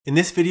In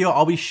this video,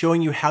 I'll be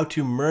showing you how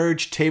to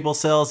merge table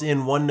cells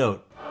in OneNote.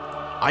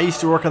 I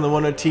used to work on the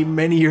OneNote team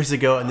many years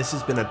ago, and this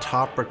has been a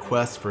top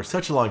request for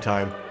such a long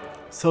time.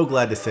 So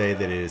glad to say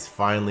that it is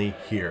finally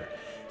here.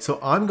 So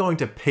I'm going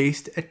to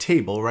paste a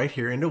table right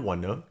here into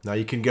OneNote. Now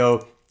you can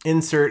go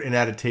insert and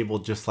add a table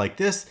just like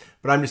this,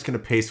 but I'm just going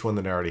to paste one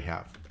that I already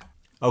have.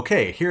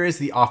 Okay, here is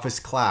the Office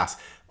class.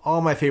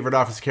 All my favorite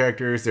Office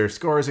characters, their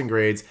scores and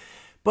grades.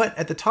 But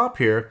at the top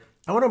here,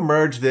 I want to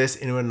merge this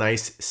into a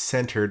nice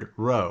centered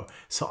row.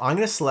 So I'm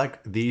going to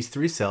select these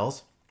three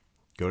cells,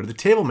 go to the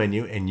table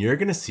menu, and you're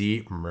going to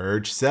see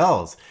merge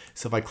cells.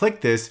 So if I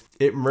click this,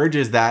 it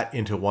merges that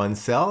into one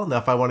cell. Now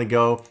if I want to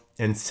go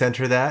and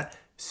center that,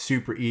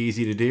 super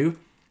easy to do.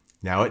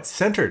 Now it's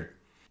centered.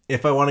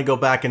 If I want to go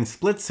back and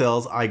split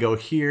cells, I go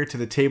here to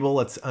the table.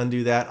 Let's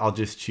undo that. I'll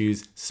just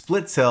choose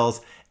split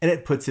cells and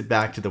it puts it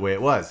back to the way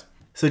it was.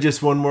 So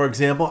just one more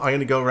example. I'm going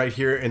to go right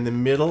here in the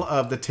middle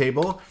of the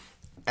table,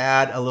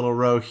 add a little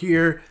row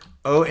here.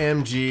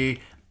 OMG,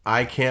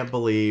 I can't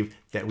believe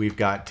that we've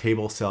got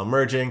table cell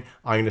merging.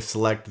 I'm going to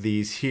select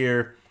these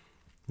here,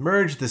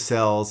 merge the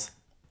cells.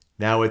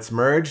 Now it's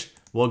merged.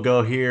 We'll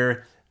go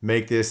here,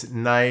 make this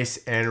nice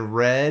and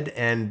red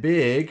and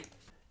big,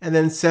 and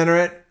then center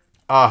it.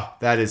 Ah,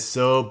 that is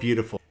so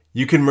beautiful.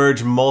 You can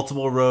merge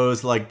multiple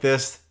rows like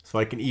this, so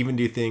I can even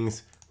do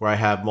things where I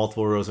have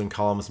multiple rows and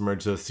columns,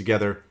 merge those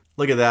together.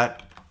 Look at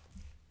that.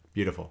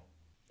 Beautiful.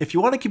 If you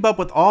want to keep up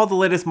with all the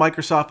latest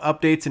Microsoft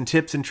updates and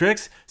tips and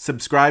tricks,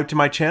 subscribe to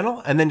my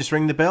channel and then just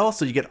ring the bell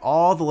so you get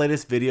all the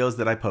latest videos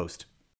that I post.